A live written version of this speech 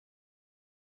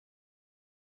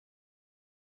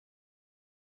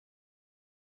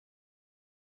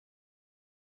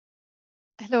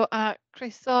Helo a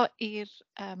croeso i'r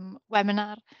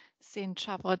webinar sy'n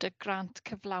trafod y grant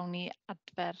cyflawni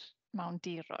adfer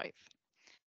Mawndiroedd.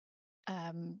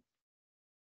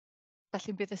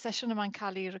 Felly bydd y sesiwn yma'n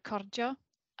cael ei recordio.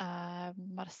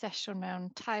 Mae'r sesiwn mewn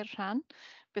 2 rhan.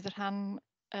 Bydd y rhan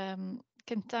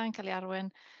cyntaf yn cael ei arwain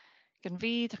gan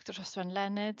fi, Dr Rhoswen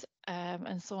Leonard,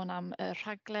 yn sôn am y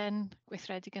rhaglen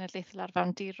Gweithredu Genedlaethol ar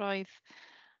Fawndiroedd.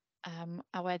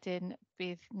 A wedyn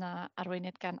bydd na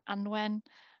arweiniad gan Anwen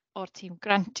o'r tîm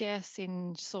grantiau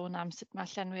sy'n sôn am sut mae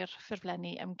llenwi'r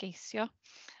ffurflenni ymgeisio.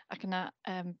 Ac yna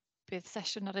bydd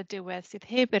sesiwn ar y diwedd sydd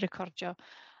heb ei recordio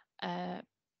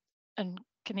yn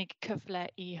cynnig cyfle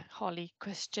i holi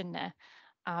cwestiynau,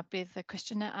 a bydd y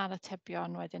cwestiynau a'r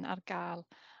atebion wedyn ar gael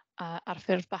ar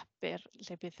ffurf bapur,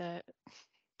 lle bydd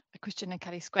y cwestiynau yn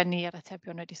cael ei sgwennu a'r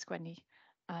atebion wedi sgwennu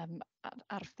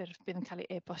ar ffurf bydd yn cael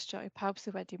ei e-bostio i pawb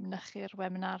sydd wedi mynychu'r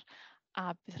webinar,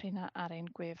 a bydd rhywna ar ein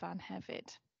gwefan hefyd.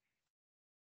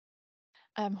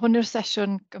 Hwn yw'r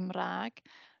sesiwn Gymraeg.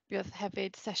 Bydd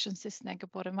hefyd sesiwn Saesneg y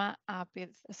bore yma, a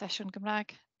bydd y sesiwn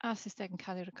Gymraeg a Saesneg yn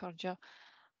cael ei recordio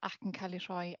ac yn cael ei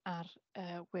rhoi ar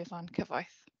wefan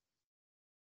cyfoeth.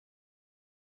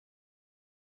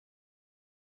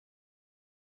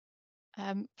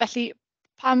 Felly,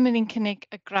 pam y'n ni'n cynnig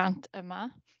y grant yma?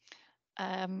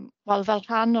 Wel, fel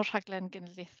rhan o'r rhaglen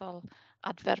genedlaethol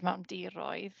adfer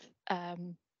Mawndiroedd,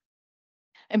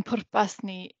 ein pwrpas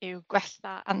ni yw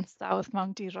gwella ansawdd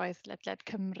Mawndiroedd ledled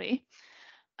Cymru.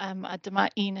 A dyma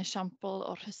un esiampl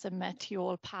o'r rhesymau tu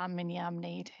ôl pam i ni am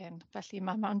wneud hyn. Felly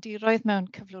mae Mawndiroedd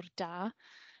mewn cyflwr da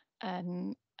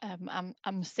yn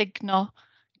amsugno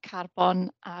carbon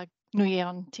a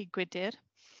nwyon tŷ gwydr,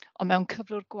 ond mewn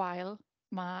cyflwr gwael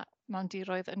mae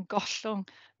Mawndiroedd yn gollwng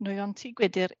nwyon tŷ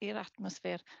gwydr i'r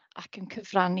atmosffer ac yn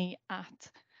cyfrannu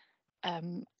at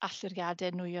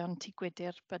alluriadau nwyon tŷ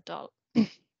gwydr bydol.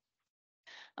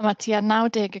 A mae tua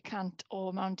 90%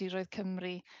 o Mawndiroedd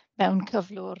Cymru mewn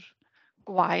cyflwr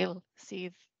gwael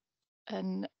sydd yn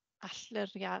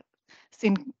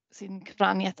sy'n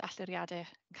cyfrannu at alluriadau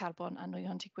carbon a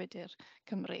nwyon tŷ gwydr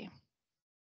Cymru.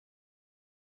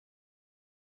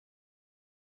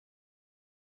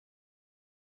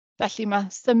 Felly mae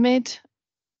symud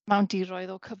Mawndiroedd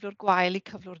o cyflwr gwael i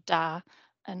cyflwr da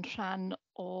yn rhan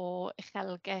o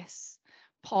uchelgais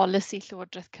polisi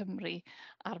Llywodraeth Cymru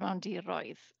ar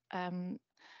Mawndiroedd.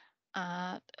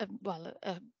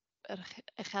 Yr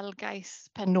uchelgais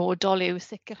penodol yw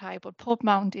sicrhau bod pob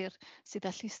mawndir sydd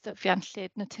â llystyfiant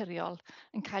lled naturiol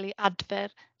yn cael ei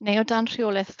adfer neu o dan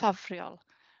rheolaeth ffafriol,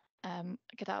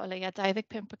 gyda o leia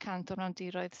 25% o'r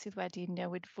mawndiroedd sydd wedi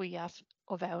newid fwyaf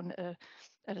o fewn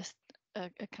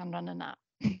y canran yna.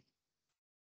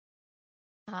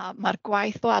 A mae'r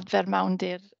gwaith o adfer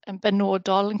mawndir yn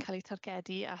benodol yn cael ei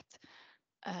targedu at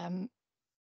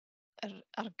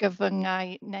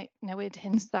argyfyngau newid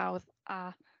hinsawdd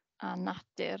a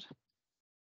natur.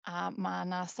 A mae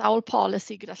yna sawl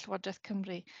polisi gyda Llywodraeth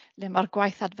Cymru le mae'r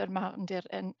gwaith adfer mawndir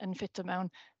yn ffito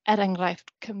mewn,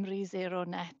 enghraifft Cymru Zero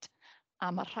Net,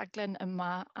 a mae'r rhaglen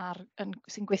yma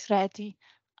sy'n gweithredu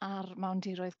ar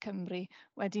Mawndiroedd Cymru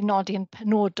wedi nodi yn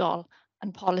penodol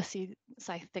yn polisi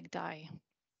 72.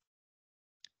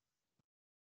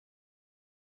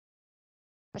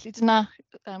 Felly dyna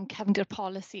cefndir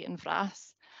polisi yn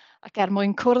fras, ac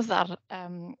mwyn cwrdd â'r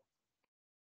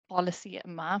polisi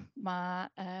yma, mae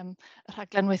y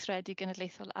rhaglen weithredu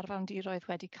genedlaethol ar Fawndiroedd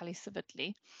wedi cael ei sefydlu,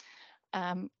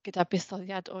 gyda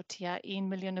buddsoddiad o tua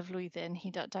 1 miliwn y flwyddyn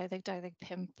hyd at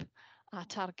 2025, a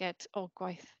target o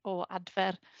gwaith o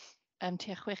adfer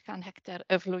tua 600 hectar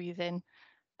y flwyddyn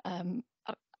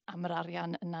am yr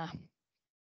arian yna.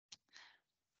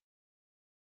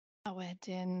 A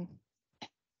wedyn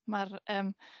mae'r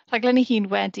rhaglen ei hun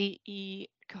wedi i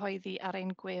cyhoeddi ar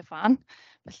ein gwefan,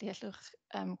 felly allwch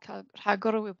cael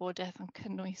rhagor o wybodaeth yn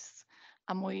cynnwys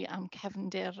a mwy am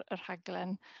cefndir y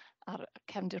rhaglen a'r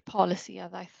cefndir polisi a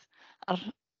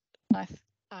wnaeth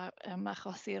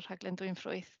achosi'r rhaglen dwy'n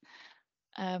ffrwyth.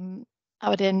 A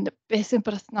wedyn, beth sy'n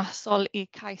berthnasol i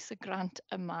cais y grant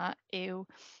yma yw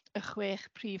y 6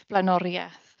 prif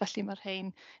blaenoriaeth. Felly mae'r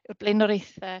rhain yw'r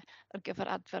blaenoriaethau ar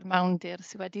gyfer adfer mawndir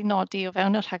sydd wedi nodi o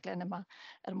fewn y rhaglen yma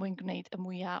mwyn gwneud y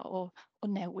mwyaf o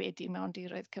newid i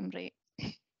Mawndiroedd Cymru.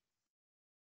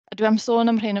 A dwi am sôn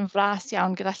am rhain yn fras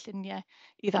iawn gyda lluniau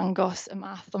i ddangos y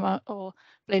math o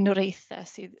blaenoriaethau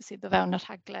sydd o fewn y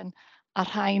rhaglen, a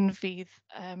rhain fydd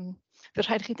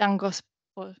rhaid chi dangos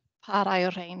pa rai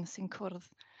o'r rhain sy'n cwrdd,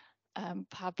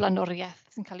 pa blaenoriaeth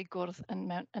sy'n cael ei gwrdd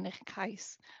yn eich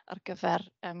cais ar gyfer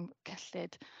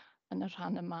cyllid yn y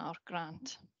rhan yma o'r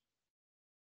grant.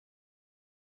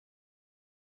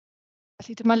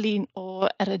 Felly dyma lun o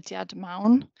erydiad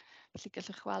mawn. Felly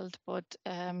gallwch weld bod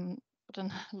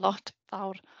yn lot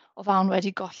fawr o fawn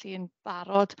wedi golli yn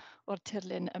barod o'r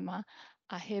tirlun yma,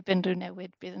 a heb unrhyw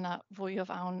newid bydd yna fwy o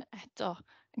fawn eto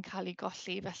yn cael ei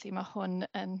golli. Felly mae hwn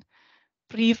yn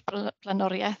brif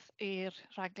blaenoriaeth i'r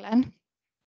rhaglen.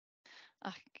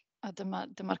 A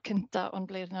dyma'r cyntaf o'n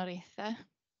blaenoriaethau.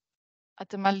 A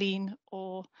dyma lun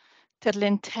o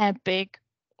tirlun tebyg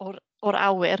o'r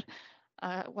awyr.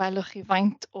 A welwch chi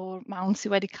faint o'r mawn sydd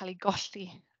wedi cael ei golli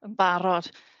yn barod.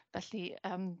 Felly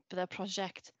byddai'r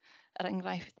prosiect er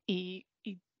enghraifft i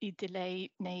dileu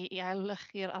neu i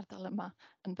ailwychu'r ardal yma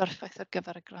yn berffaith ar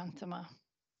gyfer y grant yma.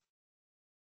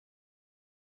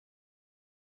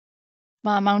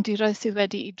 Mae mewndiroedd sydd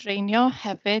wedi ei dreinio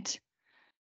hefyd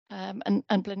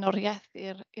yn blaenoriaeth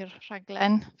i'r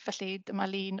rhaglen. Felly dyma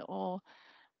lun o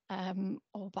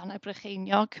bannau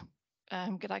Brycheiniog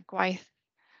gyda gwaith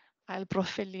ail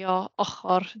broffilio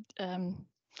ochr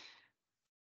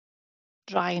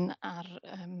draen ar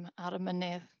y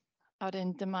mynydd. A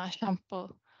wedyn dyma esiampl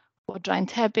o draen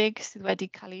tebyg sydd wedi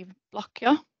cael ei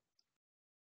blocio.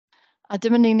 A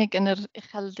dim yn unig yn yr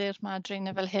ucheldir mae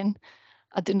draenau fel hyn,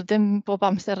 a dyn nhw ddim bob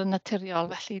amser yn naturiol,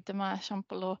 felly dyma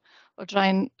esiampl o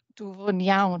draen dwfwn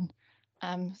iawn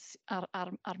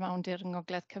ar Mawndir yng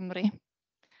Ngogledd Cymru.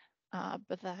 A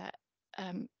byddai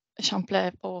esiamplau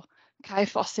o cae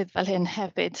ffosydd fel hyn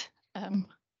hefyd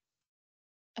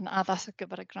yn addas ar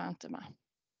gyfer y grant yma.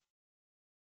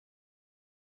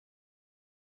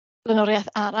 Blaenoriaeth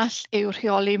arall yw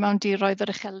rheoli mewndiroedd yr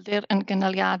ucheldir yn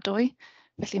gynaliadwy.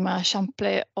 Felly mae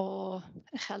esiamplau o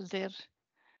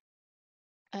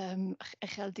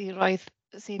ucheldiroedd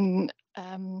sy'n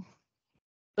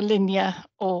luniau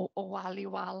o wal i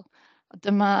wal. A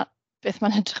dyma beth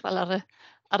mae'n edrych fel ar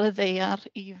y ddaear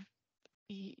i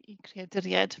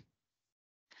creaduriaid.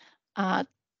 A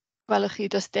gwelwch chi,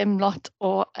 does dim lot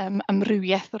o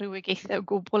amrywiaeth o rywogaethau o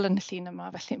gwbl yn y llun yma,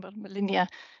 felly mae'r luniau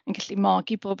yn gallu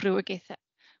mogi bob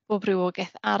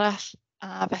rywogaeth arall,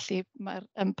 a felly mae'r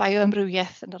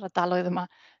bioamrywiaeth yn yr ardaloedd yma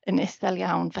yn isel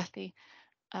iawn. Felly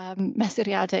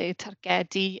mesuriadau eu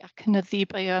targedu a cynyddu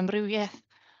bioamrywiaeth,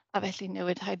 a felly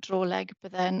newid hydroleg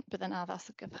bydde'n addas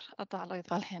ar gyfer ardaloedd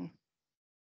fel hyn.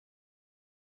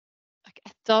 Ac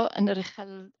eto yn yr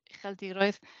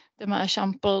ucheldiroedd, dyma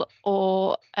esiampl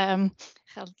o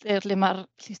ucheldir le mae'r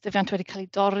llystyfiant wedi cael ei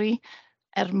dorri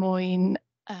mwyn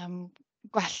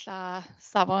gwella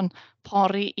safon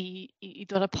pori i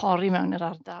dod â pori mewn i'r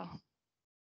ardal.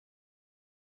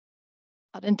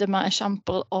 A dyma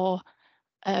esiampl o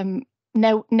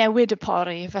newid y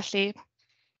pori, felly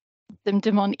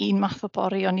dim ond un math o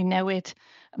pori, ond i newid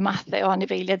y mathau o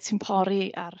anifeiliaid sy'n pori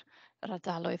ar yr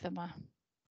ardaloedd yma.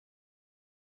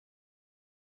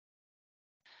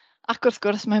 Ac wrth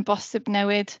gwrs mae'n bosib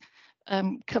newid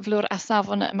cyflwr a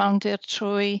safon y Mawndir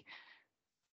trwy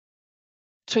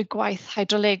gwaith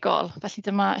hydrolegol. Felly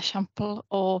dyma esiampl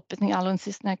o beth ni'n alw'n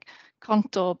Saesneg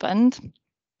contourbynd.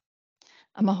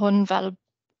 A mae hwn fel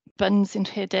bynd sy'n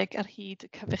rhedeg ar hyd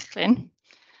y cyfychlyn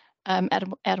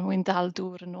mwyn dal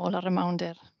dŵr yn ôl ar y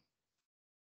Mawndir.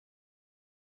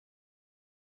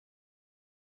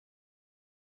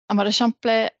 A mae'r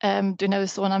esiamplau dwi'n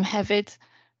newydd sôn am hefyd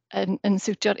yn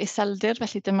siwtio'r iseldir,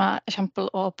 felly dyma esiampl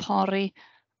o pori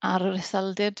ar yr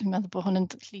iseldir. Dwi'n meddwl bod hwn yn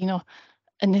llun o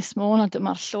Ynys Môn, a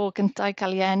dyma'r llo gyntaf i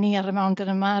gael ei eni ar y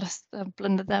Mawndir yma ar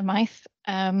blynyddoedd maith.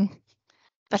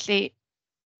 Felly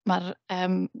mae'r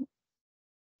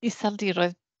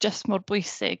iseldiroedd jyst mor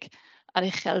bwysig ar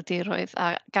ucheldiroedd,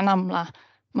 a gan amla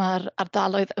mae'r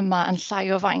ardaloedd yma yn llai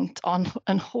o faint ond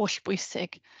yn holl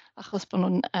bwysig achos bod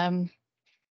nhw'n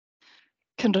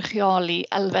cynrychioli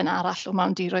elfen arall o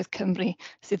mewndiroedd Cymru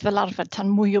sydd fel arfer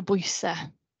tan mwy o bwysau.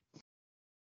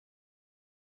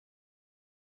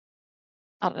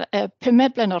 A'r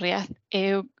pumed blaenoriaeth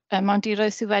yw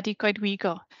mewndiroedd sydd wedi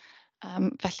goedwigo.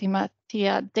 Felly mae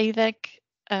tua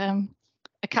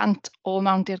 12% o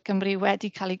mewndir Cymru wedi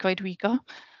cael ei goedwigo.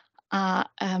 A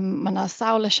mae yna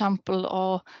sawl esiampl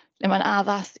o le mae'n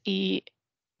addas i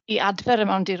adfer y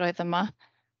mewndiroedd yma.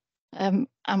 A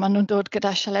maen nhw'n dod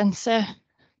gyda sialensau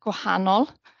gwahanol,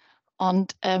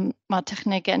 ond mae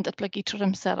technegau yn datblygu trwy'r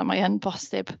amser a mae yn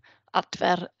bosib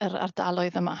adfer yr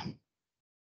ardaloedd yma.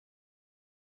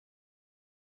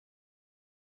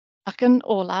 Ac yn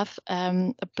olaf,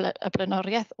 y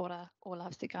blaenoriaeth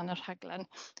olaf sydd gan y rhaglen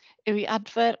yw i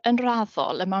adfer yn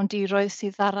raddol y mewndiroedd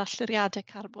sydd ar allyriadau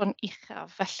carbon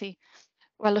uchaf. Felly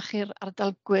welwch chi'r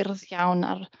ardal gwyrdd iawn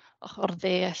ar ochr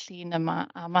dde y llun yma,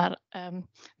 a mae'r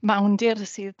Mawndir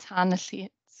sydd tan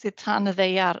y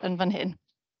ddaear yn fan hyn.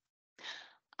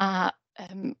 A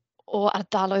o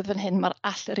ardaloedd fan hyn mae'r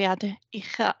alluriadau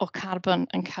ucha o carbon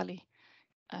yn cael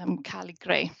ei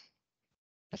greu.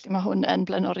 Felly mae hwn yn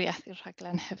blaenoriaeth i'r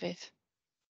rhaglen hefyd.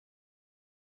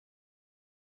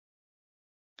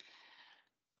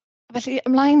 Felly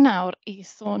ymlaen nawr i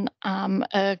sôn am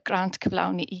y grant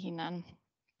cyflawni ei hunan.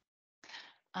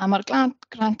 A mae'r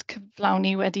grant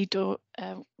cyflawni wedi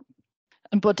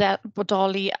yn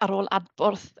bodoli ar ôl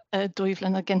adborth y 2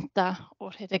 flynedd gyntaf o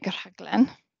rhedeg y rhaglen.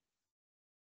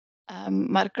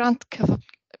 Mae'r grant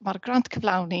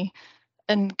cyflawni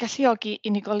yn galluogi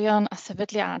unigolion a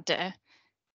sefydliadau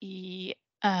i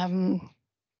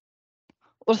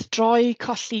wrthdroi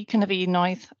colli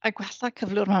cynefinoedd a gwella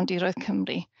cyflwr mewndiroedd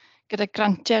Cymru gyda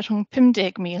grantiau rhwng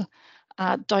 50,000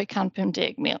 a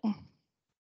 250,000.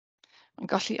 Mae'n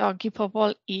galluogi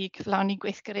pobl i cyflawni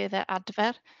gweithgareddau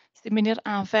adfer sy'n mynd i'r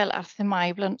afel ar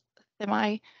themau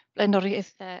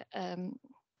blaenoriaethau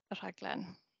y rhaglen.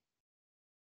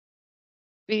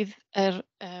 Bydd yr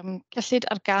cyllid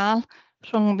ar gael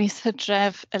rhwng mis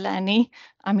Hydref eleni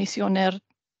a mis Ionawr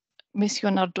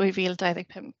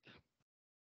 2025.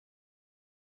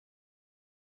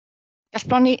 Gall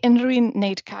bron i unrhyw un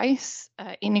wneud cais,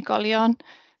 unigolion,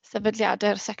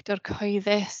 sefydliadau'r sector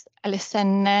cyhoeddus,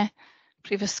 elusennau,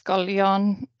 prifysgolion,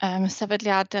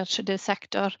 sefydliadau'r trydydd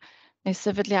sector neu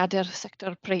sefydliadau'r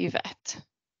sector preifat.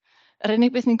 Yr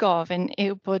unig beth ni'n gofyn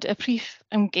yw bod y prif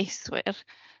ymgeiswyr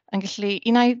yn gallu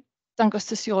unau dangos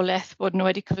tystiolaeth bod nhw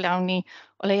wedi cyflawni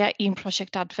o leia un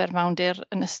prosiect adfer mewndir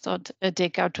yn ystod y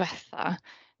 10 diwetha,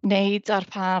 neu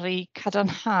darparu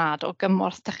cadarnhad o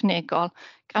gymorth technegol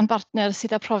gan bartner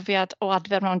sydd â profiad o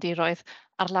adfer mewndiroedd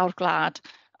ar lawr gwlad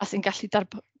a sy'n gallu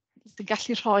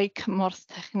rhoi cymorth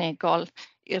technegol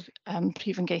i'r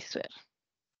prif ymgeiswyr.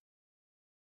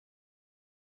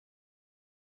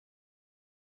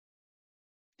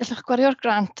 Gallwch gwario'r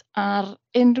grant ar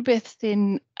unrhyw beth sy'n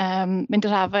mynd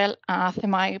i'r afel a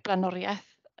themau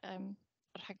blaenoriaeth y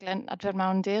rhaglen adfer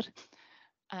mewndir.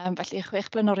 Felly 6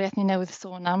 blaenoriaeth ni newydd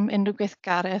sôn am, unrhyw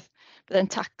gweithgaredd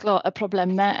byddai'n taclo y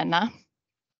problemau yna.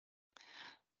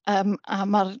 A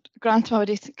mae'r grant yma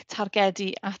wedi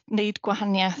targedu at wneud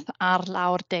gwahaniaeth ar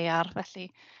lawr daear, felly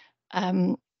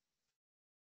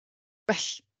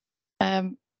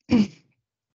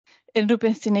unrhyw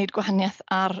beth sy'n gwneud gwahaniaeth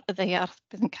ar y ddaear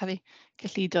bydd yn cael ei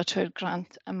cyllido trwy'r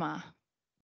grant yma.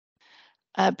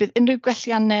 Bydd unrhyw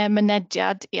gwelliannau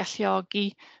mynediad i alluogi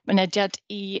mynediad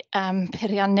i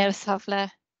peiriannau'r safle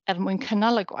mwyn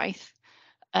cynnal y gwaith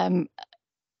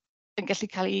yn gallu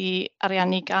cael ei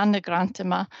ariannu gan y grant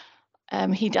yma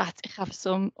hyd at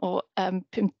uchafswm o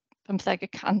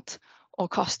 50% o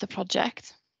cost y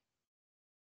prosiect.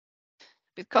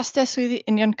 Bydd costau swyddi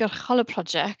uniongyrchol y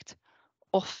prosiect,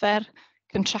 offer,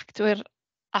 contractwyr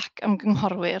ac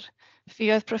ymgynghorwyr,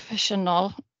 ffïoedd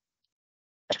proffesiynol,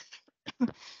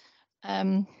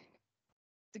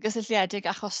 gysylltiedig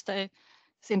a chostau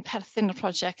sy'n perthyn y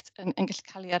prosiect yn gallu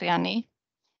cael ei ariannu.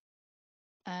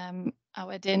 A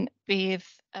wedyn bydd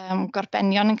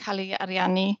gorbenion yn cael ei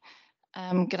ariannu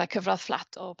gyda cyfradd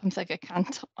fflat o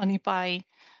 50%, ond i bai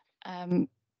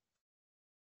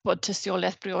bod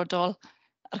tystiolaeth briodol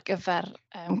ar gyfer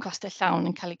costau llawn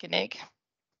yn cael ei gynnig.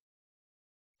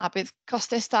 A bydd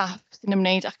costau staff sy'n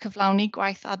ymwneud â cyflawni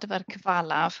gwaith adfer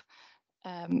cyfalaf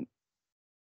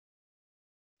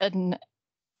yn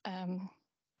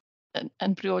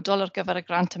briodol ar gyfer y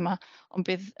grant yma, ond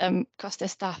bydd costau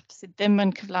staff sydd ddim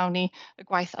yn cyflawni y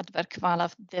gwaith adfer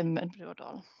cyfalaf ddim yn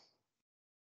briodol.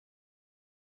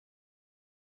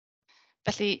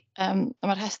 Felly,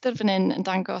 mae'r rhestr fan hyn yn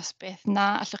dangos beth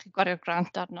na allwch chi gwario'r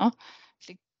grant arno.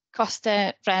 Felly,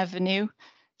 costau revenue,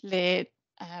 le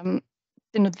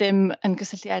dyn nhw ddim yn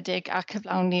gysylltiedig â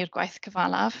cyflawni'r gwaith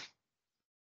cyfalaf.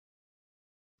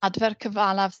 Adfer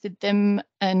cyfalaf sydd ddim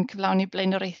yn cyflawni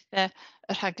blaenoriaethau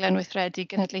y rhaglen weithredu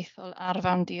genedlaethol ar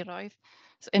fewndiroedd.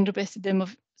 So, unrhyw beth sydd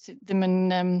ddim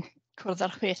yn cwrdd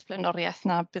â'r 6 blaenoriaeth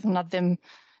na, bydd hwnna ddim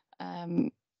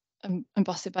yn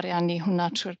bosib ariannu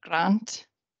hwnna trwy'r grant.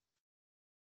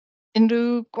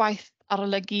 Unrhyw gwaith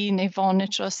arolygu neu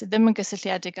fonitro sydd ddim yn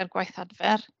gysylltiedig â'r gwaith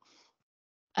adfer.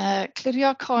 Clirio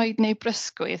coed neu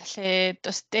brysgwydd lle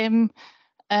does dim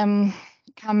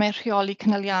camau rheoli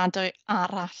cynaliadau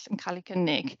arall yn cael ei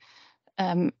gynnig.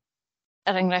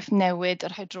 Enghraifft newid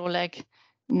yr hydroleg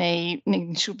neu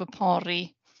siwb y pori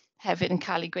hefyd yn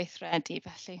cael ei gweithredu.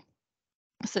 Felly,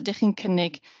 os ydych chi'n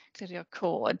cynnig clirio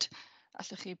cod,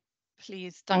 allwch chi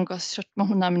please dangos sut mae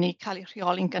hwnna'n mynd i cael ei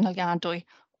rheoli'n gynaliadwy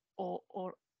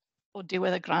o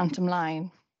diwedd y grant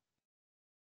ymlaen.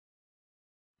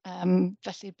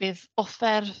 Felly bydd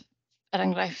offer,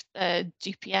 enghraifft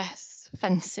GPS,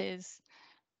 fences,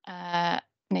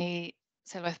 neu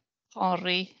seilwaith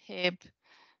pori heb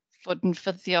fod yn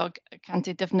ffyddiog cant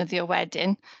ei defnyddio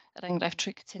wedyn, enghraifft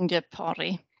trwy cytundeb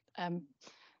pori.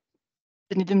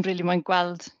 Dyn ni ddim rili moyn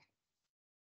gweld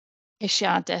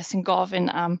ceisiadau sy'n gofyn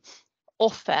am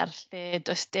offer lle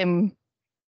does dim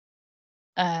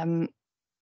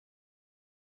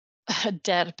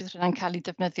hyder bydd rhywun yn cael ei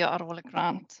defnyddio ar ôl y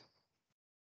grant.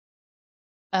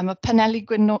 Mae paneli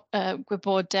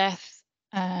gwybodaeth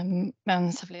mewn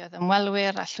safleoedd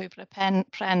ymwelwyr a llwybrau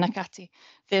pren ac ati.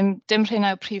 Dim rhywun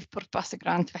yw prif pwrpas y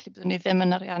grant, felly byddwn ni ddim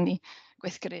yn ariannu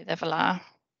gweithgareddau fel a.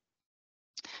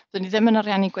 Byddwn ni ddim yn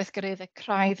ariannu gweithgareddau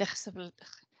craidd eich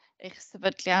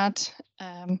sefydliad.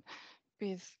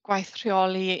 Bydd gwaith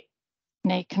rheoli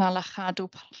neu cynnal a chadw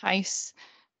parhaus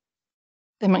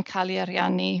ddim yn cael ei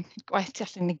ariannu. Gwaith tu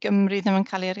allan i Gymru ddim yn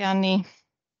cael ei ariannu.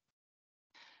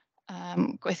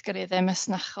 Gweithgareddau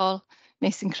masnachol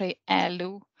neu sy'n creu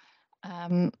elw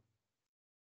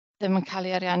ddim yn cael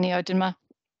ei ariannu. Wedyn mae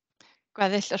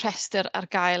gweddill y rhestr ar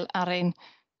gael ar ein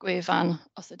gwefan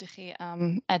os ydych chi am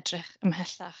edrych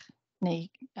ymhellach neu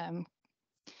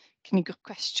cynnig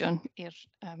cwestiwn i'r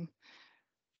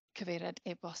cyfeiriad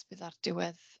e-bost bydd ar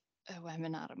diwedd y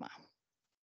webinar yma.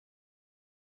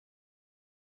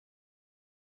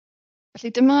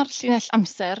 Felly dyma'r llinell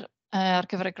amser ar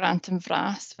gyfer y grant yn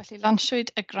fras. Felly lansiwyd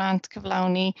y grant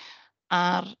cyflawni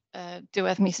ar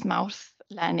diwedd mis Mawrth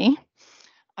leni,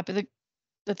 a bydd y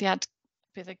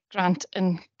grant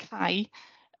yn cau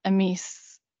y mis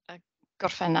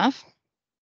Gorffennaf.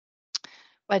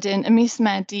 Wedyn, y mis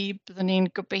Medi, byddwn ni'n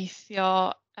gobeithio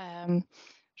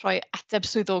rhoi ateb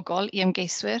swyddogol i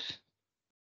ymgeiswyr.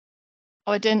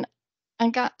 Wedyn,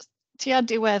 tua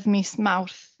diwedd mis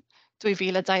Mawrth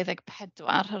 2024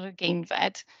 ar y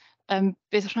geinfed,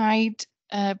 bydd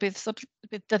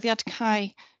dyddiad cau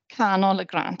canol y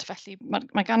grant. Felly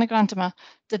mae gan y grant yma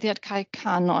dyddiad cau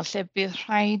canol, lle bydd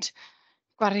rhaid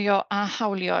gwario a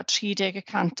hawlio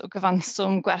 30% o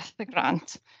gyfanswm gwerth y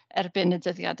grant erbyn y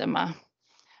dyddiad yma.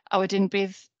 A wedyn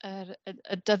bydd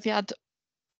y dyddiad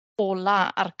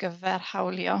ola ar gyfer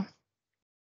hawlio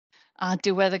a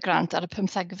diwedd y grant ar y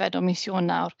 15fed o mis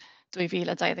Ionawr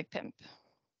 2025.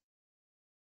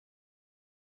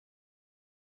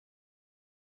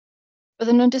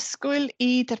 Bydden nhw'n disgwyl i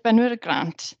derbenwyr y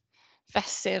grant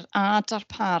fesur a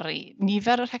darparu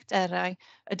nifer yr hecterau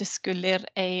y disgwylir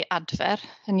ei adfer,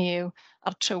 hynny yw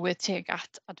ar trywydd tuag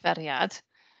at adferiad,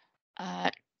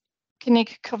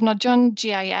 cynnig cofnodion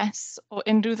GIS o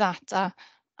unrhyw ddata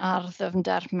ar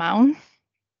ddyfnder mawn,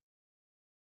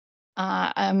 a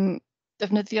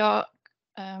defnyddio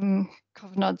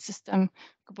cofnod system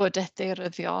gwybodaeth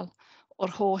daearyddiol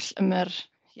o'r holl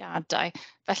ymyriadau.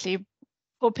 Felly,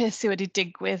 pob peth sydd wedi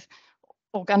digwydd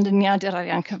o ganlyniad i'r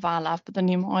arian cyfalaf, byddwn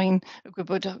ni moyn y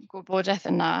gwybodaeth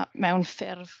yna mewn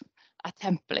ffurf a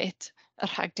template y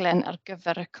rhaglen ar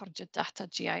gyfer recordiad data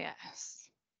GIS.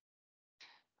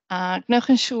 A gnewch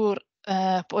yn siŵr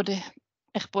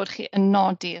bod chi yn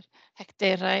nodi'r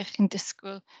hecterau chi'n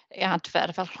disgwyl ei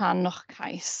adfer fel rhan o'ch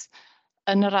cais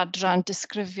yn yr adran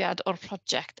disgrifiad o'r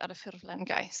prosiect ar y ffurflen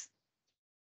gais.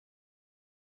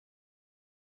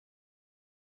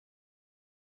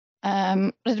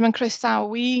 Rydym yn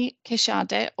croesawu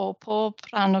ceisiadau o pob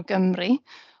rhan o Gymru,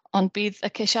 ond bydd y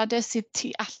ceisiadau sydd tu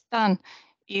allan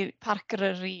i'r Parc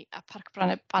Eryri a Parc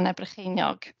Banau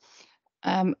Brycheiniog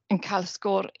yn cael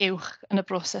sgôr uwch yn y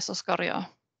broses o sgorio.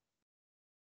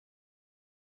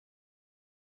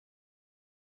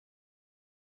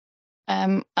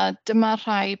 A dyma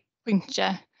rhai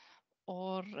pwyntiau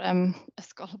o'r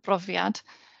ysgol brofiad.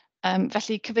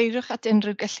 Felly cyfeiriwch at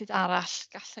unrhyw gyllid arall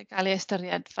gallai gael ei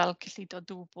ystyried fel cyllido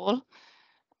dwbl.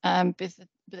 Bydd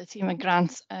y tîm y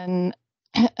grant yn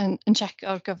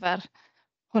checio ar gyfer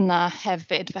hwnna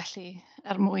hefyd, felly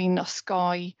mwyn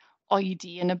osgoi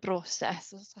oedi yn y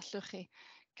broses, os allwch chi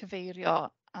cyfeirio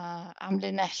a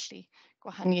amlinellu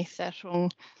gwahaniaethau rhwng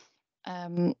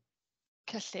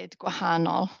cyllid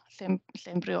gwahanol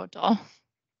lle'n briodol.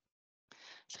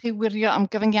 Allwch chi wirio am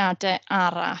gyfyngiadau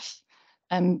arall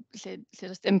lle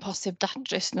does dim posib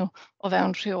datrys nhw o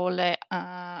fewn rheolau a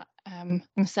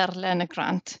ymserlau yn y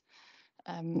grant.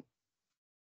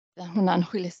 Hwnna'n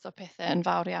hwyluso pethau yn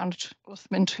fawr iawn wrth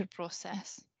mynd trwy'r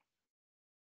broses.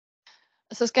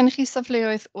 Os oes gennych chi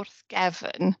safleoedd wrth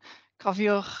gefn,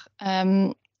 cofiwch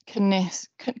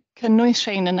cynnwys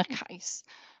rhain yn y cais.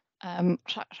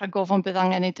 Rhag ofon bydd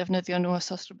angen ei defnyddio nhw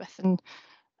os oes rhywbeth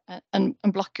yn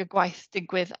blocio gwaith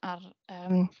digwydd ar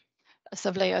y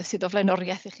safleoedd sydd o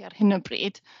flaenoriaeth i chi ar hyn o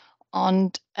bryd,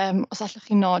 ond os allwch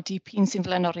chi nodi p'un sy'n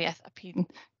flaenoriaeth a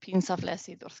p'un safle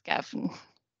sydd wrth gefn.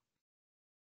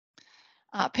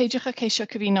 A peidiwch â ceisio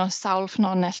cyfuno sawl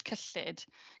ffynonell cyllid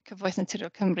Cyfoeth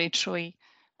Naturiol Cymru trwy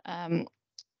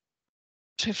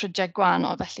ffrydiau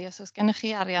gwahanol. Felly, os oes gennych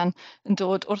chi arian yn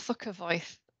dod wrth o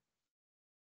cyfoeth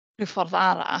rhyw ffordd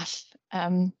arall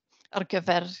ar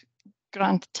gyfer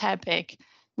grant tebyg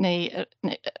neu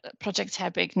prosiect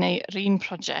tebyg neu yr un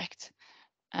prosiect,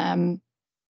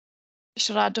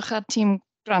 siaradwch â'r tîm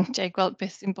grantiau i gweld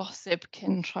beth sy'n bosib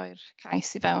cyn rhoi'r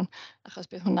cais i fewn, achos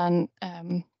bydd hwnna'n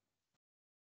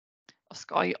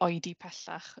osgoi oedi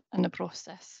pellach yn y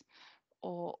broses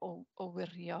o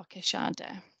wirio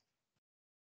ceisiadau.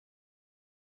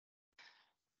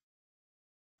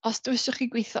 Os dwiswch chi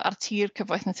gweithio ar tir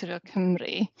Cyfoeth Naturiol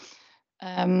Cymru,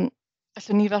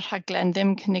 allwn ni fel rhaglen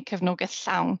ddim cynnig cefnogaeth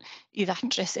llawn i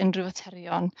ddatrys unrhyw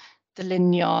faterion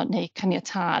dylunio neu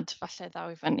caniatâd falle ddaw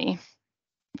i fyny.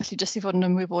 Felly jyst i fod yn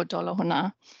ymwybodol o hwnna.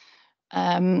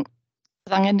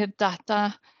 Bydd angen i'r data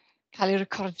cael ei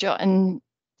recordio yn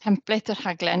template yr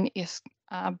rhaglen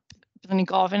a byddwn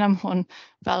ni'n gofyn am hwn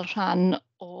fel rhan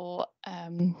o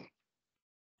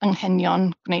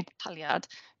anghenion gwneud taliad.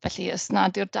 Felly, os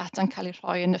nad yw'r data'n cael ei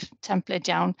rhoi yn y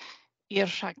template iawn i'r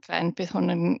rhaglen, bydd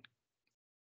hwn yn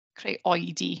creu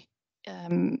oedi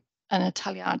yn y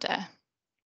taliadau.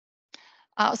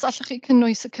 A os allwch chi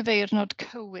cynnwys y cyfeirnod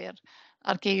cywir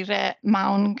ar geiriau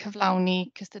mawn cyflawni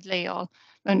cystadleuol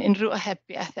mewn unrhyw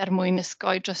ohebiaeth mwyn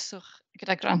ysgoi dryswch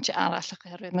gyda grantiau arall,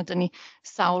 oherwydd mae dyn ni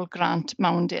sawl grant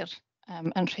Mawndir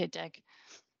yn rhedeg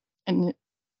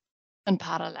yn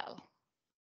paralel.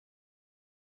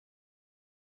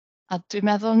 A dwi'n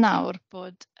meddwl nawr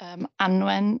bod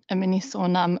Anwen yn mynd i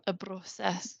sôn am y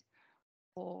broses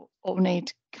o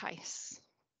wneud cais.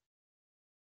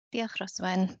 Diolch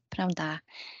Roswen, pnawn da.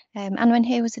 Anwen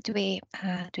Hughes ydw i,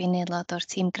 a dwi'n aelod o'r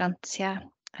tîm grantia,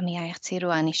 a mi ai ati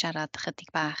rwan i siarad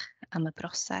chydig bach am y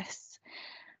broses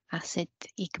a sut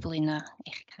i gyflwyno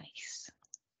eich cais.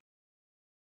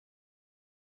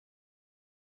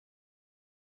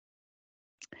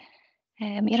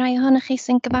 I rai ohonych chi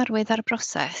sy'n gyfarwydd ar y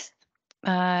broses,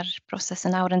 mae'r broses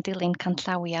yn awr yn dilyn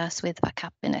canllawia swyddfa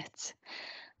cabinet.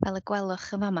 Fel y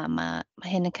gwelwch yn fama,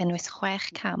 mae hyn yn cynnwys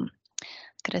 6 cam.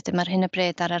 Rydym ar hyn o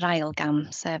bryd ar yr ail gam,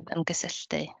 sef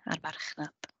ymgysylltu a'r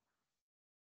farchnad.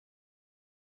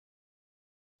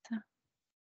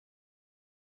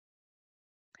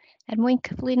 Mwyn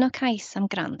cyflwyno cais am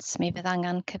grant, mi fydd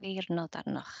angen cyfeirnod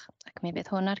arnoch, ac mi fydd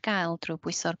hwn ar gael drwy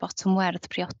bwyso'r botwm werdd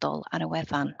priodol ar y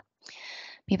wefan.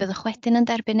 Mi fyddwch wedyn yn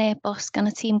derbyn e-bost gan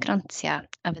y tîm grantia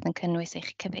a fydd yn cynnwys eich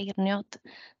cyfeirniad,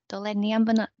 dolenni am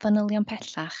fanylion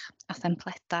pellach a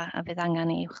thempleda a fydd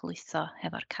angen ei uwchlwytho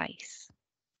hefo'r cais.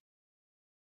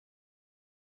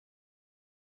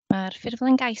 Mae'r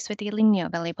ffurflen gais wedi lunio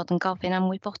fel ei bod yn gofyn am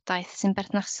wybodaeth sy'n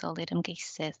berthnasol i'r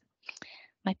ymgeisydd.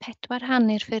 Mae 4 rhan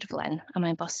i'r ffurflen a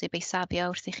mae'n bosib ei safio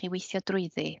wrth i chi weithio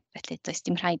drwyddi, felly does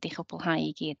dim rhaid i chwblhau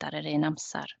i gyd ar yr un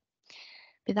amser.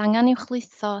 Bydd angen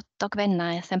uwchlwytho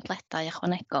dogfennau a thempledau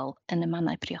ychwanegol yn y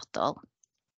mannau priodol,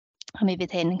 a mi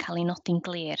fydd hyn yn cael ei nodi'n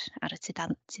glir ar y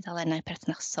tudalennau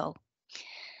perthnasol.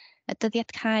 Y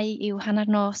dyddiad cau yw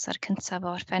hanner nos ar 1af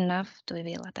o Orffennaf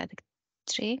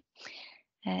 2023.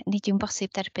 Nid yw'n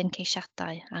bosib derbyn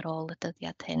ceisiadau ar ôl y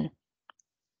dyddiad hyn.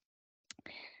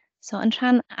 So, yn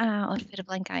rhan A o'r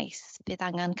ffurflen gais, bydd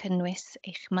angen cynnwys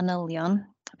eich manylion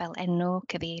fel enw,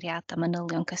 cyfeiriad a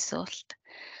manylion cyswllt.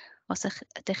 Os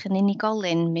ydych yn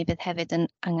unigolyn, mi fydd hefyd yn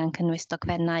angen cynnwys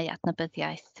dogfennau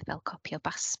adnabyddiaeth fel copi o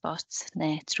basbort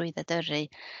neu trwyddedyrru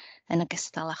yn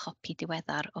ogystal â chopi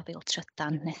diweddar o fil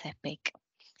trydan neu thebyg,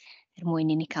 mwyn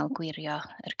i ni cael gwirio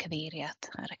yr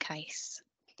cyfeiriad ar y cais.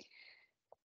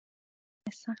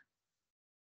 Nesa.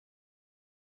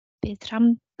 Bydd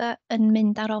rhan B yn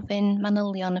mynd ar ofyn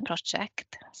manylion y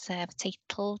prosiect, sef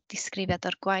teitl, disgrifiad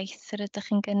o'r gwaith yr ydych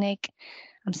yn gynnig,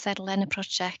 amserlen y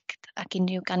prosiect ac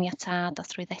unrhyw ganiatâd a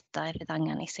thrwyddedau fydd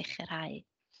angen ei sicrhau.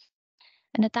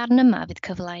 Yn y darn yma fydd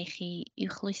cyfle i chi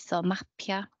uwchlwytho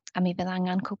mapia a mi fydd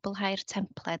angen cwblhau'r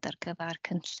templed ar gyfer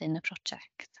cynllun y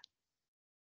prosiect.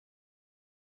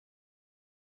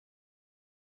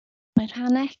 Mae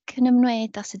rhan ec yn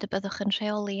ymwneud â sut y byddwch yn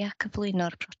rheoli a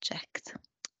cyflwyno'r prosiect.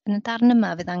 Yn y darn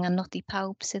yma fydd angen nodi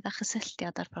pawb sydd â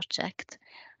chysylltiad â'r prosiect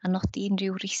a nodi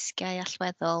unrhyw risgiau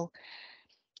allweddol.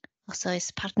 Os oes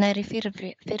partneri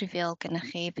ffurfiol gennych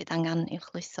chi, bydd angen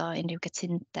uwchlwytho unrhyw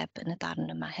gytundeb yn y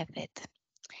darn yma hefyd.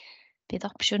 Bydd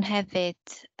opsiwn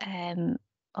hefyd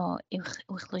o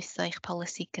uwchlwytho eich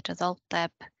polisi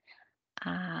gydraddoldeb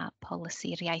a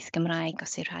polisi'r iaith Gymraeg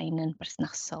os yw'r rhain yn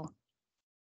berthnasol.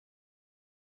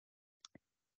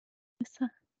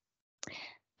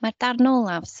 Mae'r darn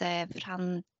olaf, sef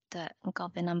rhan yn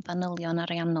gofyn am fanylion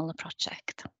ariannol y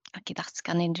prosiect ac i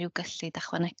ddatgan unrhyw gyllid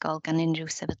ychwanegol gan unrhyw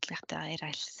sefydliadau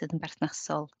eraill sydd yn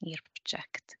berthnasol i'r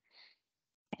prosiect.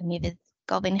 Mi fydd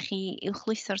gofyn i chi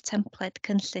uwchlwytho'r templed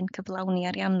cynllun cyflawni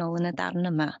ariannol yn y darn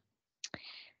yma.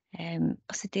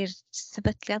 Os ydy'r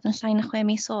sefydliad yn llai na 6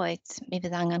 mis oed, mi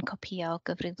fydd angen copïo o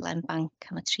gyfriflen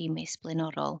banc am y 3 mis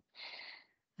blaenorol,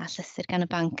 a llythyr gan y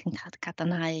banc yn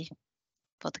cadarnhau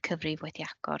fod y cyfrif wedi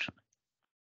agor.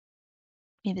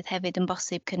 Mi fydd hefyd yn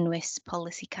bosib cynnwys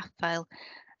polisi caffael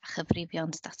a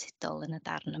chyfrifion statudol yn y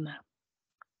darn yma.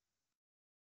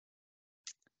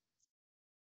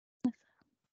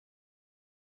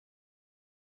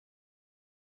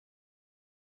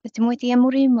 Rydym wedi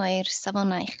ymrwymo i'r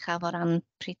safonau uchaf o ran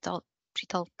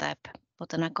pridoldeb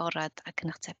fod yn agorad ac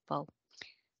yn atebol.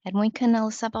 Mwyn cynnal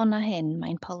y safonau hyn,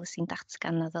 mae'n polisi'n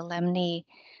datgan a ddylem ni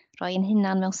roi ein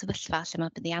hunan mewn sefyllfa lle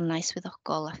mae buddiannau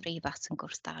swyddogol a phreifat yn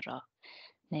gwrthdaro,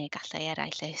 neu gallai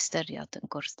eraill eu hystyried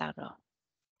yn gwrthdaro.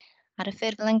 Ar y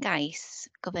ffurflen gais,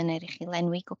 gofynir i chi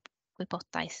lenwi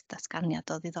gwybodaeth datganiad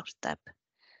o ddiddordeb.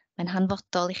 Mae'n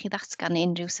hanfodol i chi ddatgan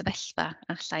unrhyw sefyllfa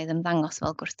allai ymddangos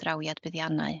fel gwrthdrawiad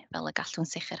buddiannau, fel y gallwn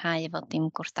sicrhau fod dim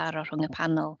gwrthdaro rhwng y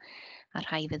panel a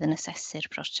rhai fydd yn asesu'r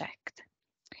prosiect.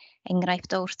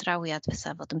 Enghraifft o wrthdrawiad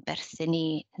fysa fod yn berthyn i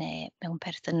neu mewn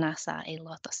perthynas â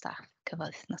aelod o staff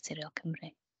Cyfoeth Naturiol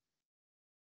Cymru.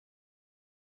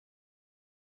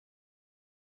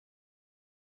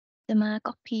 Dyma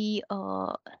gopi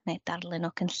neu darlun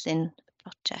o cynllun y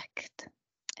prosiect.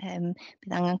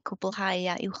 Bydd angen cwblhau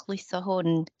a uwchlwytho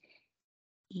hwn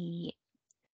i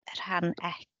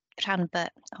rhan B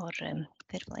o'r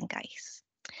ffurflen gais.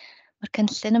 Mae'r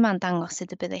cynllun yma'n dangos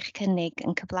sut y bydd eich cynnig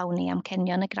yn cyflawni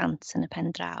amcenion y grant yn y pen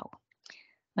draw.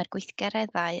 Mae'r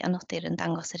gweithgareddau a nodir yn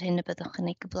dangos yr hyn y byddwch yn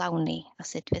ei gyflawni a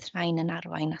sut fydd rhain yn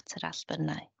arwain at yr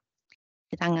allbynnau.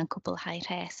 Bydd angen cwblhau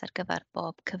rhes ar gyfer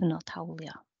bob cyfnod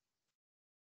hawlio.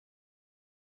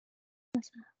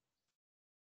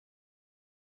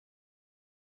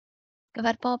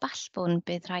 Gyfer bob allbwn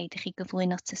bydd rhaid i chi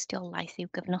gyflwyno tystiolaeth i'w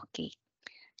gefnogi.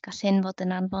 Gall hyn fod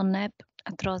yn anfoneb,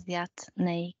 adroddiad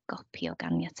neu gopi o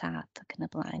ganiatâd ac yn y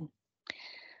blaen.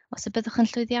 Os y byddwch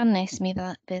yn llwyddiannus, mi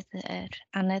fydd yr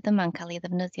anedd yma'n cael ei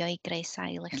ddefnyddio i greu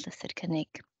sail eich llythyr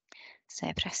cynnig,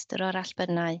 sef rhestr o'r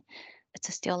allbynnau, y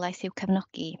tystiolaeth i'w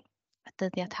cefnogi, a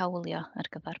dyddiad hawlio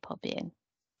ar gyfer pob un.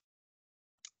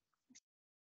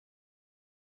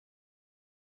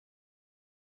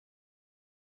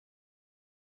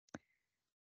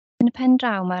 Yn y pen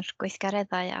draw, mae'r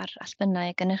gweithgareddau a'r allbynnau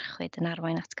y gynhyrchwyd yn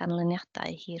arwain at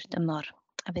ganlyniadau hir dymor,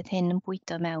 a bydd hyn yn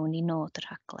bwydo mewn i nod y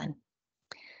rhaglen.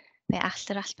 Fe all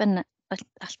yr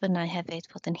allbynnau hefyd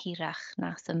fod yn hirach na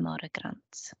thymor y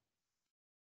grant.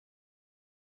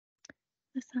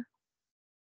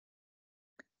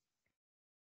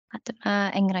 A dyma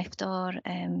enghraifft o'r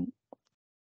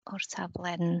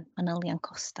taflen manylion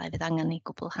costau fydd angen ei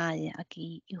gwblhau ac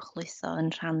i uwchlwytho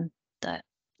yn rhan D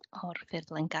o'r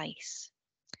ffurflen gais.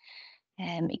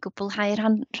 I gwblhau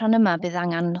rhan yma bydd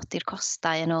angen nodi'r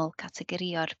costau yn ôl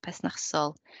categorio'r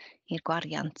perthnasol i'r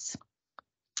gwariant.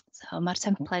 Mae'r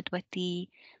templed wedi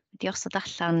osod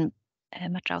allan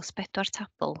ar draws 4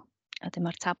 tabl, a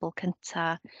dyma'r tabl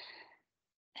cyntaf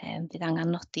bydd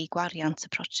angen nodi gwariant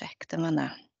y prosiect yma yna.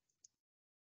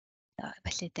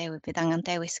 Felly bydd angen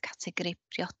dewis categori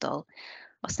priodol.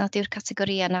 Os nad yw'r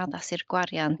categoriau'n addas i'r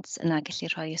gwariant, yna gellir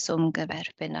rhoi y swm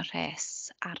gyferbyn ar rhes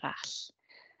arall,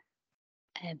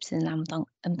 sydd yn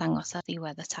ymddangos ar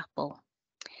ddiwedd y tabl.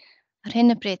 Ar hyn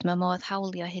y bryd, mae modd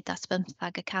hawlio hyd at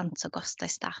 15% o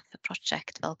gostau staff y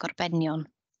prosiect fel gorbenion.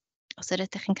 Os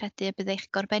ydych yn credu y bydd eich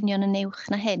gorbenion yn uwch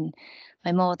na hyn,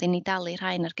 mae modd i ni dalu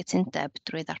rhain ar gytundeb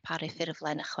drwy ddarparu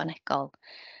ffurflen ychwanegol,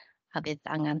 a bydd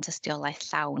angen tystiolaeth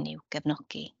llawn i'w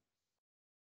gefnogi.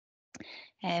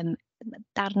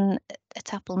 Darn y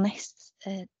tabl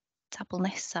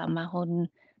nesaf,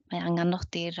 mae angen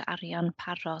nodi'r arian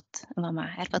parod yma.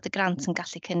 Fod y grant yn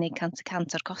gallu cynnig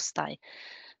 100% o'r costau,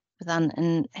 bydda'n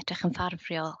edrych yn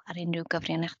ffafriol ar unrhyw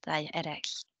gyfrianiadau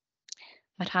eraill.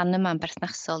 Mae'r rhan yma'n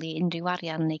berthnasol i unrhyw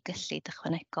arian neu gyllid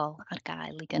ychwanegol ar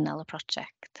gael i gynnal y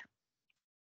prosiect.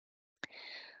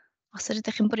 Os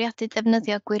ydych yn bwriadu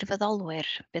defnyddio gwirfoddolwyr,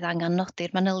 bydd angen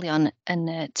nodi'r manylion yn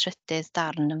y trydydd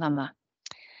darn yn fama.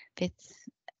 Bydd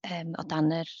o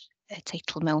dan y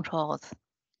teitl mewn rhodd.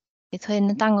 Bydd hyn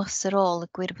yn dangos y rôl y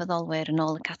gwirfoddolwyr yn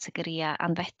ôl y categoria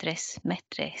anfedrus,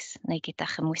 medrus neu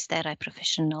gyda chymwysterau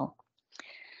proffesiynol.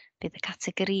 Bydd y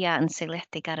categoria yn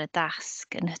seiliedig ar y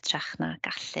dasg yn hytrach na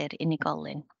gallu'r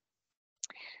unigolyn.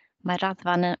 Mae'r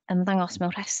raddfa'n ymddangos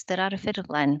mewn rhestr ar y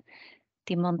ffurflen,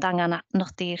 Dim ond angen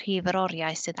nodi rhif yr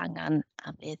oriau sydd angen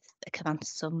a bydd y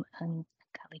cyfanswm yn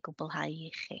cael ei gwblhau i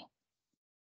chi.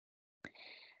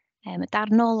 Y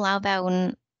darn ola o fewn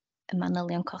y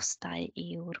manylion costau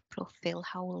yw'r proffil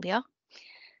hawlio.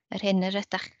 Yr hyn yr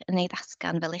ydych yn ei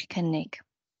ddatgan fel eich cynnig.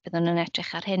 Byddwn yn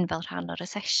edrych ar hyn fel rhan o'r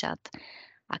asesiad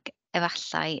ac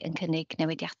efallai yn cynnig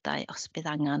newidiadau os bydd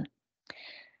angen.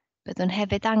 Byddwn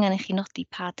hefyd angen i chi nodi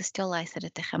pa dystiolaeth yr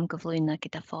ydych am gyflwyno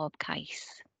gyda phob cais.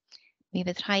 Mi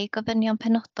fydd rhai gofynion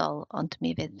penodol, ond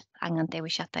mi fydd angen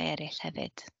dewisiadau eraill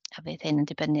hefyd, a fydd hyn yn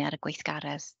dibynnu ar y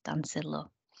gweithgaredd dan sylw.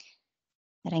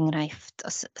 Er enghraifft,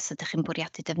 os ydych chi'n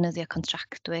bwriadu defnyddio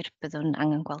contractwyr, byddwn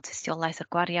angen gweld tystiolaeth o'r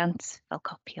gwariant, fel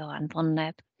copi o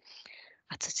anfoneb,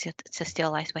 a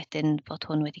tystiolaeth wedyn fod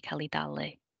hwn wedi cael ei dalu.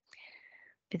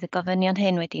 Bydd y gofynion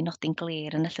hyn wedi nodi'n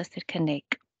glir yn y llythyr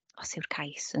cynnig, os yw'r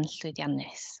cais yn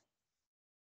llwyddiannus.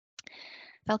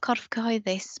 Fel corff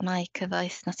cyhoeddus, mae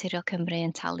Cyfoeth Naturiol Cymru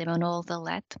yn talu mewn ôl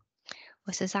ddyled.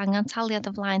 Os oes angen taliad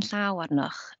o flaen llaw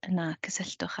arnoch, yna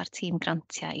cysylltwch â'r tîm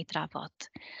grantiau i drafod.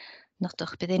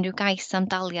 Nodwch bydd unrhyw gais am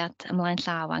daliad ymlaen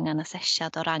llaw angen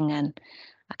asesiad o'r angen,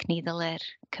 ac ni ddyle'r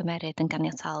cymeryd yn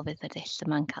ganiataol fydd y dull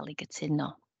yma'n cael ei gytuno.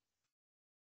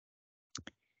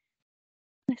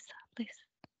 Nesaf, please.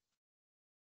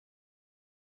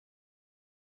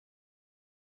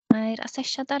 Mae'r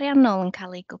asesiad ariannol yn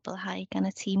cael ei gwblhau gan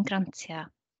y tîm grantia,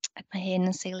 ac mae hyn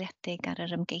yn seiliedig ar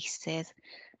yr ymgeisydd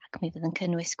ac mi fydd yn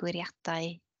cynnwys gwiriadau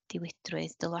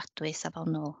diwydrwydd dylwadwy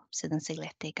safonol sydd yn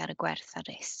seiliedig ar y gwerth a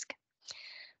risg.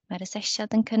 Mae'r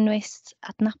asesiad yn cynnwys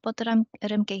adnabod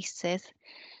yr ymgeisydd,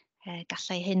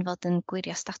 gallai hyn fod yn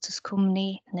gwirio statws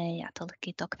cwmni neu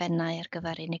adolygu dogfennau ar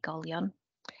gyfer unigolion.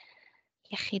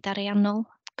 Iechyd ariannol,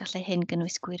 gallai hyn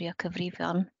gynnwys gwirio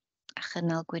cyfrifion a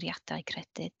chynnal gwiriadau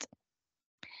credyd.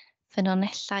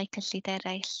 Ffynonellau cyllid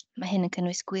eraill, mae hyn yn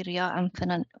cynnwys gwirio am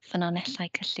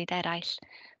ffynonellau cyllid eraill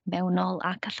mewnol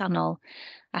ac allanol,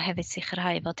 a hefyd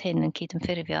sicrhau fod hyn yn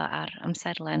cydymffurfio ar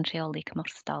amserlen rheoli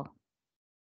cymorthdal.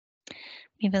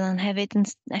 Mi fyddwn hefyd yn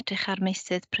edrych ar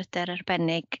meysydd pryder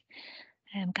arbennig,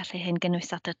 gallai hyn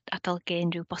gynnwys adolygu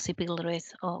unrhyw bosibilrwydd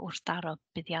o wrthdaro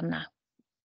buddiannau.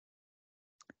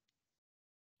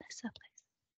 Nesaf, please.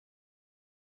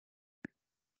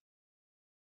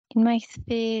 Unwaith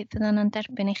fyddan yn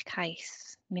derbyn eich cais,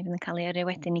 mi fydd yn cael ei yrru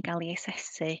wedyn i gael ei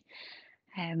asesu.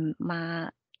 Mae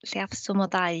lliafswm o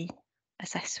 2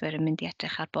 aseswyr yn mynd i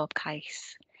edrych ar bob cais,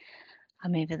 a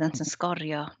mi fyddant yn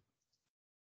sgorio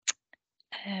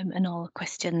yn ôl y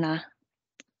cwestiynau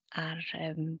ar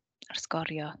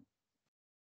sgorio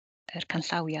yr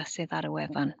canllawia sydd ar y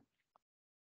wefan.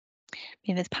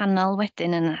 Mi fydd panel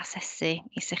wedyn yn asesu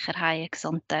i sicrhau y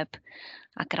cysondeb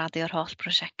a graddio'r holl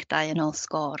prosiectau yn ôl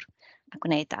sgôr a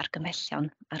gwneud argymhellion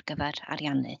ar gyfer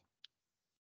ariannu.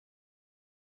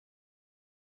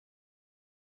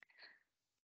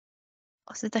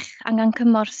 Os ydych angen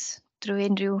cymorth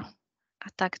drwy unrhyw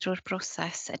adag drwy'r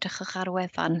broses, edrychwch ar y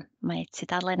wefan. Mae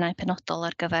tudalennau penodol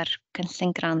ar gyfer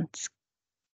cynllun grant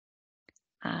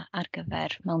a ar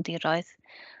gyfer mewndiroedd.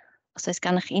 Os oes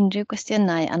gennych unrhyw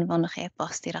gwestiynau, anfonwch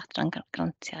e-bost i'r adran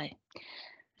grantiau.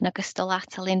 Yn ogystal â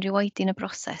atal unrhyw oed yn y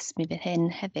broses, mi fydd hyn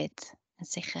hefyd yn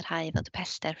sicrhau fod y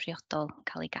pellter priodol yn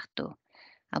cael ei gadw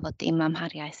a fod dim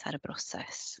amhariaeth ar y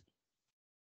broses.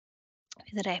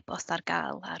 Fydd yr e-bost ar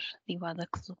gael ar ddiwedd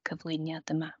y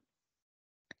cyflwyniad yma.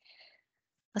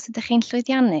 Os ydych chi'n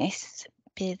llwyddiannus,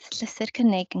 bydd llythyr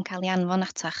cynnig yn cael ei anfon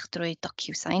atach drwy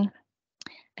DocuSign.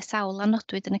 Y sawl a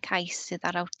nodwyd yn y cais sydd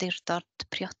ar awdurdod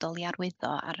priodol i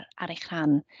arwyddo ar eich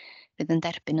rhan fydd yn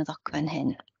derbyn y ddogfen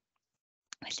hyn.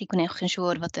 Felly gwnewch yn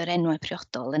siŵr fod yr enwau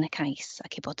priodol yn y cais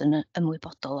ac i bod yn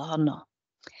ymwybodol ohono.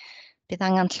 Bydd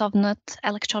angen llofnod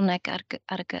electroneg ar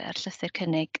llythyr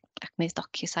cynnig ac mi fydd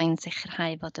DocuSign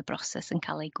sicrhau fod y broses yn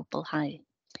cael ei gwblhau.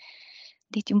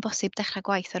 Nid yw'n bosib dechrau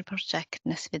gwaith ar y prosiect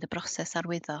nes fydd y broses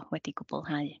arwyddo wedi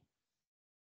gwblhau.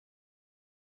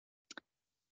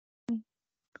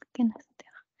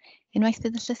 Unwaith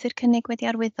bydd y llythyr cynnig wedi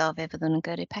arwyddo, fe fyddwn yn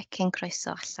gyrru pecyn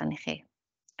croeso allan i chi,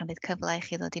 a fydd cyfle i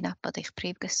chi ddod i nabod eich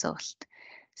prif gyswllt,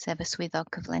 sef y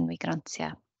swyddog cyflenwi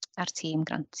grantia a'r tîm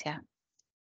grantia.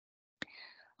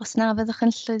 Os na fyddwch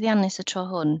yn llwyddiannus y tro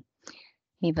hwn,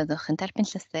 mi fyddwch yn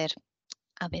derbyn llythyr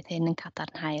a bydd hyn yn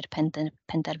cadarnhau'r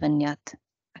penderfyniad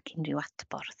ac unrhyw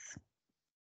adborth.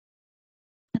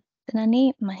 Dyna ni,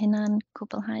 mae hynna'n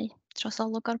cwblhau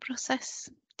trosolwg o'r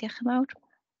broses. Diolch yn fawr.